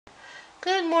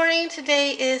Good morning.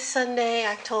 Today is Sunday,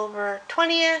 October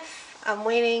 20th. I'm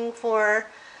waiting for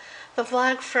the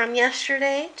vlog from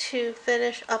yesterday to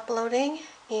finish uploading,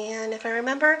 and if I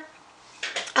remember,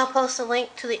 I'll post a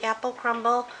link to the apple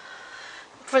crumble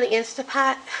for the Instant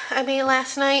Pot I made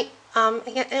last night.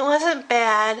 Again, it wasn't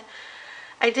bad.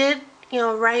 I did,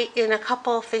 write in a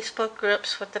couple Facebook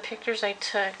groups with the pictures I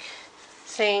took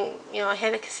saying, I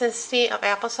had a consistency of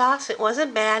applesauce. It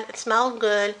wasn't bad. It smelled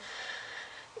good.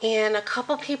 And a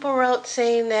couple people wrote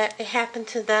saying that it happened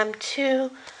to them too,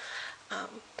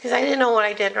 because I didn't know what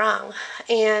I did wrong.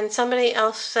 And somebody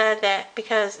else said that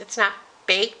because it's not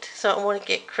baked, so it wouldn't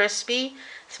get crispy,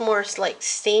 it's more like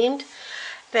steamed,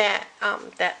 that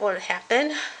that would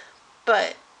happen.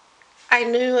 But I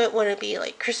knew it wouldn't be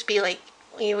like crispy like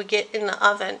you would get in the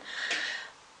oven.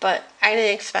 But I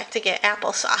didn't expect to get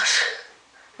applesauce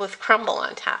with crumble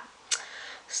on top.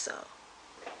 So.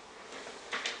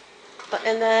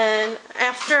 And then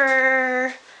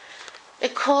after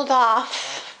it cooled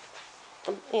off,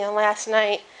 last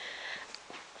night,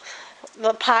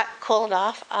 the pot cooled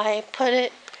off, I put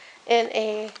it in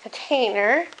a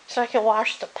container so I can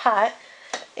wash the pot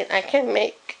and I can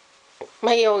make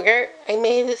my yogurt.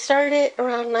 Started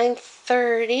around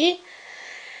 9:30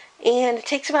 and it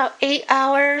takes about 8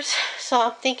 hours, so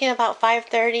I'm thinking about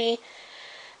 5:30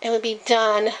 it would be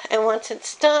done. And once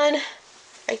it's done,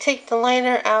 I take the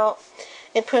liner out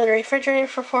and put it in the refrigerator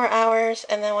for 4 hours,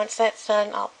 and then once that's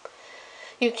done,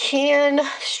 you can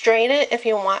strain it if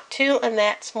you want to, and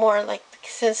that's more like the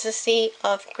consistency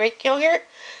of Greek yogurt,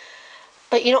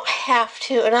 but you don't have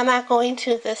to, and I'm not going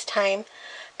to this time.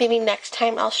 Maybe next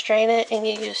time I'll strain it and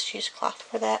you use cheesecloth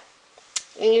for that,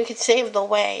 and you can save the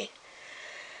whey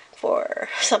for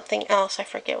something else. I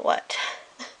forget what,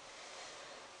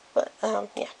 but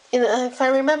yeah. And if I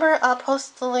remember, I'll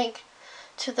post the link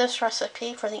to this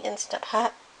recipe for the Instant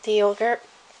Pot, the yogurt,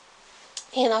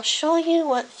 and I'll show you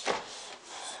what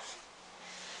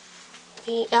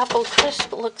the apple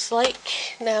crisp looks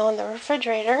like now in the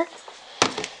refrigerator.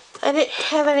 I didn't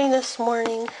have any this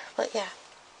morning, but yeah,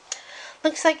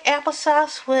 looks like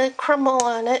applesauce with crumble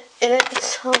on it in it,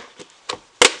 so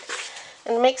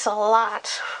and it makes a lot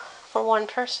for one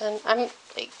person. I'm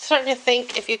starting to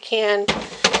think if you can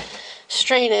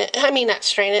strain it, not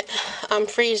strain it,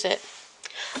 freeze it.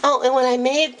 Oh, and when I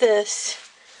made this,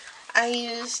 I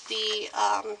used the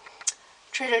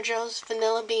Trader Joe's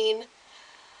vanilla bean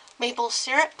maple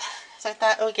syrup, because I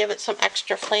thought it would give it some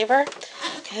extra flavor,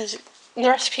 because the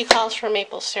recipe calls for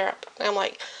maple syrup. And I'm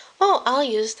like, oh, I'll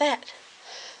use that.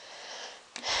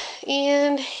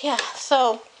 And yeah,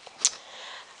 so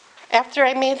after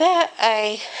I made that,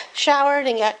 I showered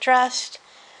and got dressed,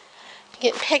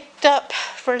 get picked up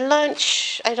for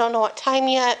lunch. I don't know what time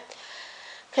yet,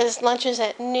 because lunch is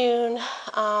at noon,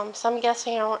 so I'm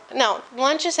guessing no,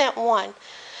 lunch is at 1,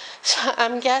 so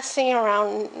I'm guessing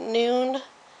around noon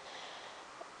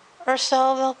or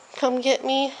so they'll come get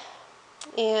me.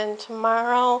 And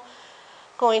tomorrow,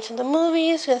 going to the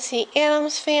movies, gonna see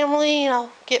Adam's Family, and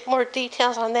I'll get more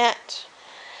details on that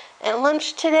at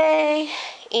lunch today.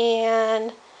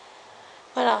 And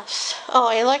what else? Oh,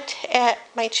 I looked at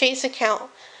my Chase account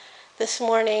this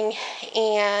morning,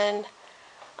 and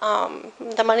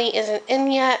the money isn't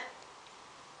in yet.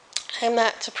 I'm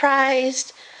not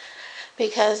surprised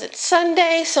because it's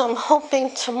Sunday, so I'm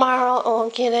hoping tomorrow it will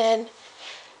get in.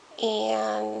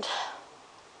 And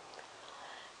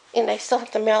I still have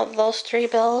to mail those 3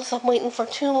 bills. I'm waiting for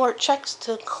 2 more checks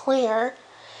to clear,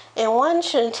 and one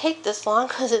shouldn't take this long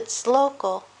because it's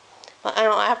local. But I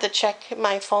don't have to check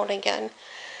my phone again.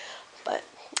 But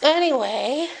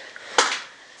anyway,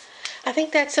 I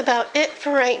think that's about it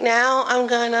for right now. I'm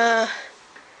gonna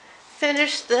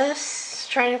finish this,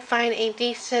 try to find a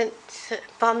decent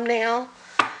thumbnail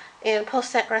and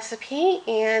post that recipe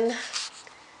and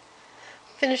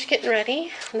finish getting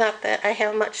ready. Not that I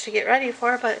have much to get ready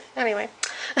for, but anyway,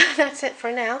 that's it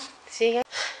for now. See you.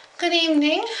 Good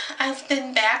evening. I've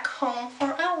been back home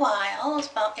for a while. It's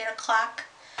about 8 o'clock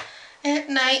at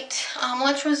night.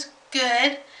 Lunch was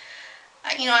good.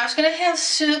 I was gonna have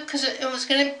soup because it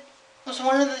was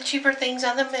one of the cheaper things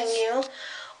on the menu,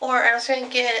 or I was gonna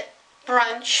get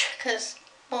brunch because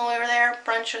when we were there,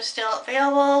 brunch was still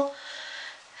available.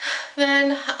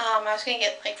 Then I was gonna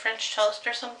get like French toast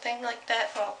or something like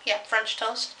that. Well, yeah, French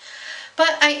toast.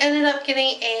 But I ended up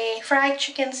getting a fried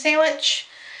chicken sandwich,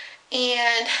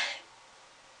 and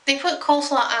they put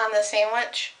coleslaw on the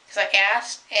sandwich because I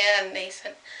asked, and they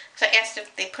said, because I asked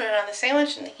if they put it on the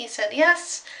sandwich, and he said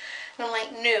yes. And I'm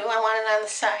like, no, I want it on the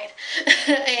side.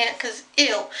 And because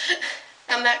ew,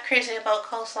 I'm not crazy about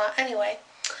coleslaw anyway,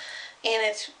 and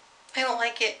I don't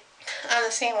like it on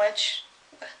the sandwich.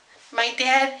 My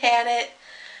dad had it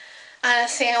on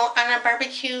a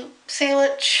barbecue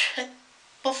sandwich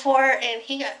before, and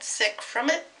he got sick from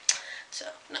it. So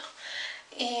no.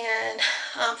 And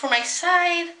for my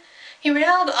side, he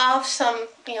railed off some,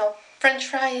 French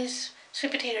fries,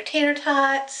 sweet potato tater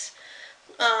tots,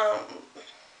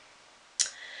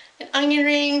 and onion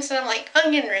rings. And I'm like,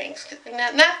 onion rings,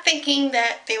 not thinking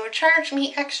that they would charge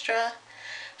me extra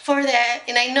for that.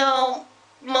 And I know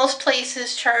most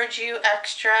places charge you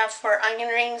extra for onion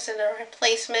rings and a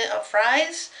replacement of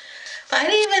fries, but I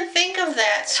didn't even think of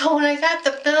that. So when I got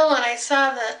the bill and I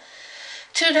saw the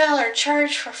 $2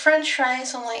 charge for French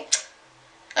fries, I'm like,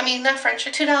 not French,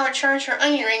 a $2 charge for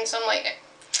onion rings, I'm like,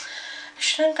 I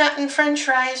should have gotten French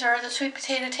fries or the sweet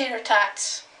potato tater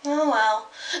tots. Oh well.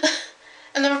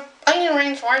 And the onion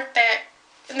rings weren't that,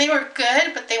 and they were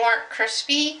good, but they weren't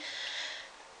crispy.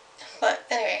 But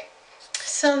anyway,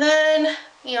 so then,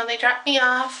 they dropped me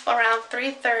off around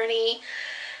 3:30,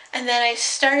 and then I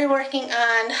started working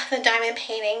on the diamond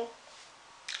painting.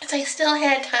 Because I still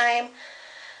had time,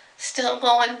 still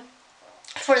going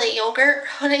for the yogurt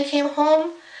when I came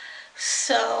home.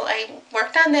 So I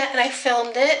worked on that and I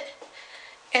filmed it.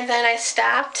 And then I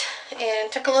stopped and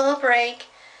took a little break,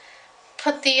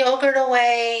 put the yogurt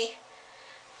away.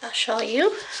 I'll show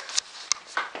you.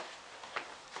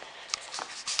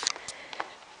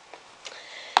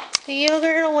 The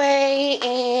yogurt away,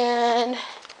 and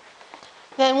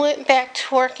then went back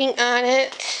to working on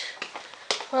it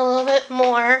for a little bit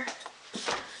more.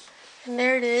 And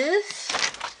there it is.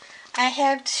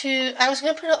 I was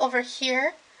going to put it over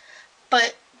here,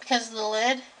 but because of the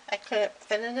lid, I couldn't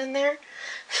fit it in there.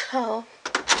 So,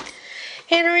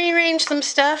 had to rearrange some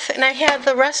stuff, and I had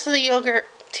the rest of the yogurt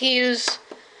to use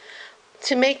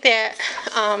to make that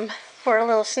for a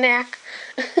little snack.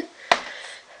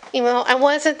 I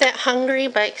wasn't that hungry,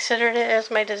 but I considered it as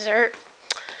my dessert.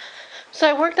 So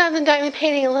I worked on the diamond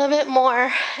painting a little bit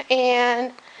more,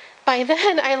 and by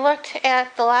then I looked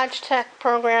at the Logitech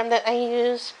program that I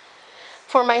use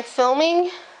for my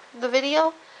filming the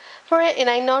video for it, and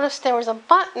I noticed there was a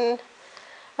button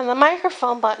on the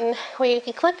microphone button where you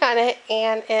can click on it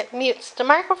and it mutes the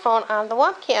microphone on the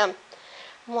webcam.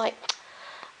 I'm like,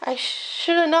 I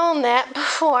should have known that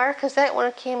before, because that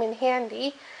one came in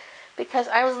handy, because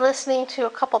I was listening to a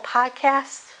couple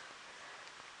podcasts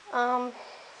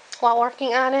while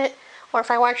working on it, or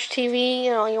if I watch TV,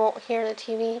 you won't hear the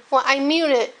TV. Well, I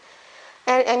muted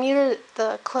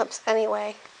the clips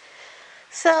anyway.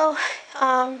 So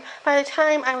by the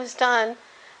time I was done,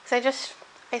 because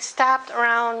I stopped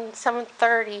around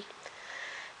 7:30,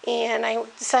 and I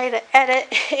decided to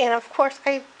edit, and of course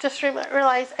I just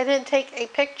realized I didn't take a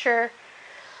picture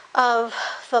of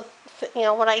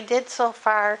what I did so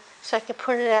far, so I could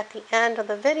put it at the end of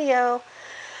the video.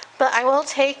 But I will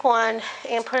take one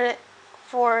and put it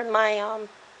for my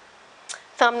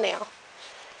thumbnail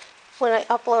when I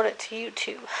upload it to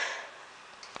YouTube.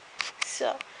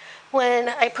 So when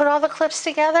I put all the clips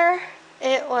together,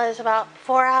 it was about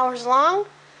 4 hours long.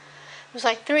 It was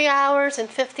like 3 hours and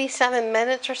 57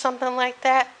 minutes or something like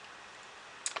that.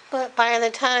 But by the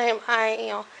time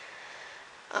I,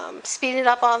 speeded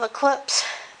up all the clips,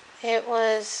 it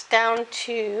was down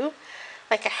to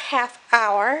like a half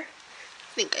hour.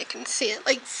 I think I can see it,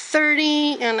 like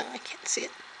 30, and I can't see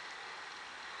it.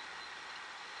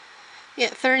 Yeah,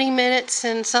 30 minutes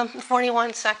and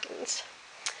 41 seconds.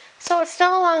 So it's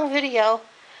still a long video,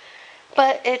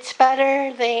 but it's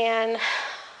better than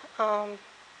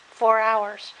 4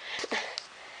 hours.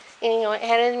 And I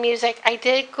added music. I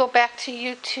did go back to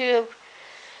YouTube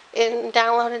and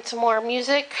downloaded some more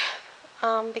music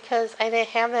because I didn't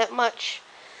have that much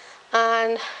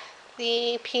on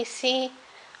the PC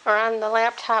or on the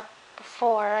laptop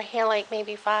before. I had like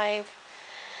maybe 5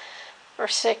 or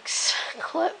 6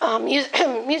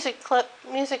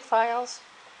 music files.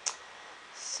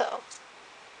 So,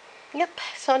 yep.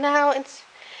 So now it's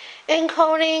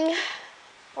encoding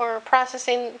or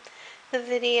processing the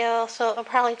video. So it'll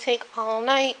probably take all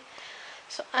night.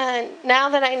 So, and now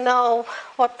that I know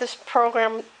what this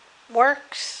program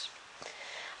works,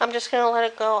 I'm just going to let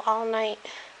it go all night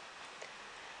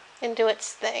and do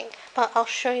its thing. But I'll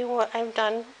show you what I've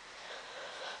done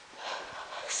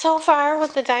so far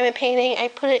with the diamond painting. I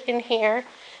put it in here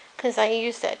because I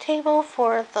used that table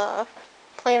for the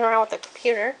playing around with the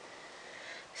computer.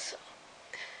 So,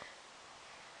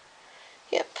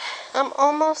 yep, I'm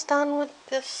almost done with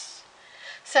this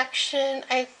section.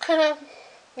 I could have,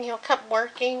 kept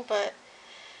working, but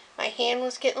my hand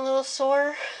was getting a little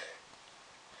sore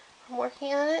from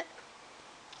working on it.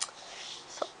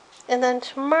 So, and then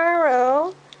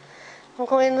tomorrow I'm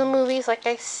going to the movies, like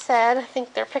I said. I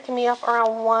think they're picking me up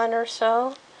around 1 or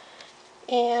so.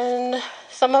 And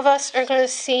some of us are going to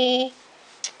see...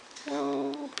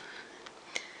 I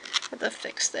have to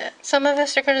fix that. Some of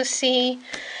us are going to see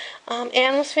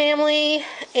Adam's Family,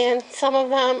 and some of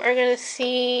them are going to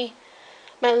see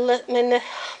the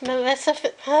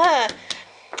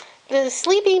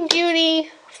Sleeping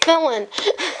Beauty villain.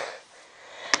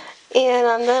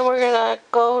 And then we're going to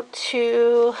go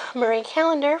to Marie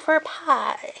Callender for a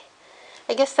pie.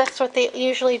 I guess that's what they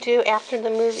usually do after the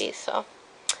movie, so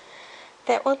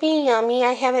that will be yummy.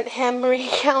 I haven't had Marie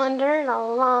Callender in a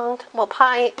long time. Well,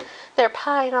 their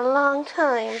pie in a long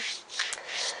time.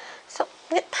 So,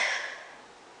 yep.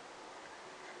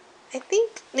 I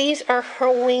think these are her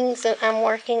wings that I'm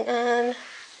working on.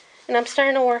 And I'm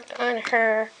starting to work on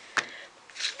her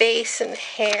face and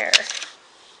hair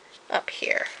up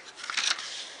here.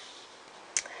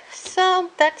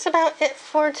 So, that's about it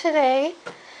for today.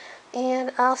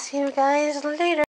 And I'll see you guys later.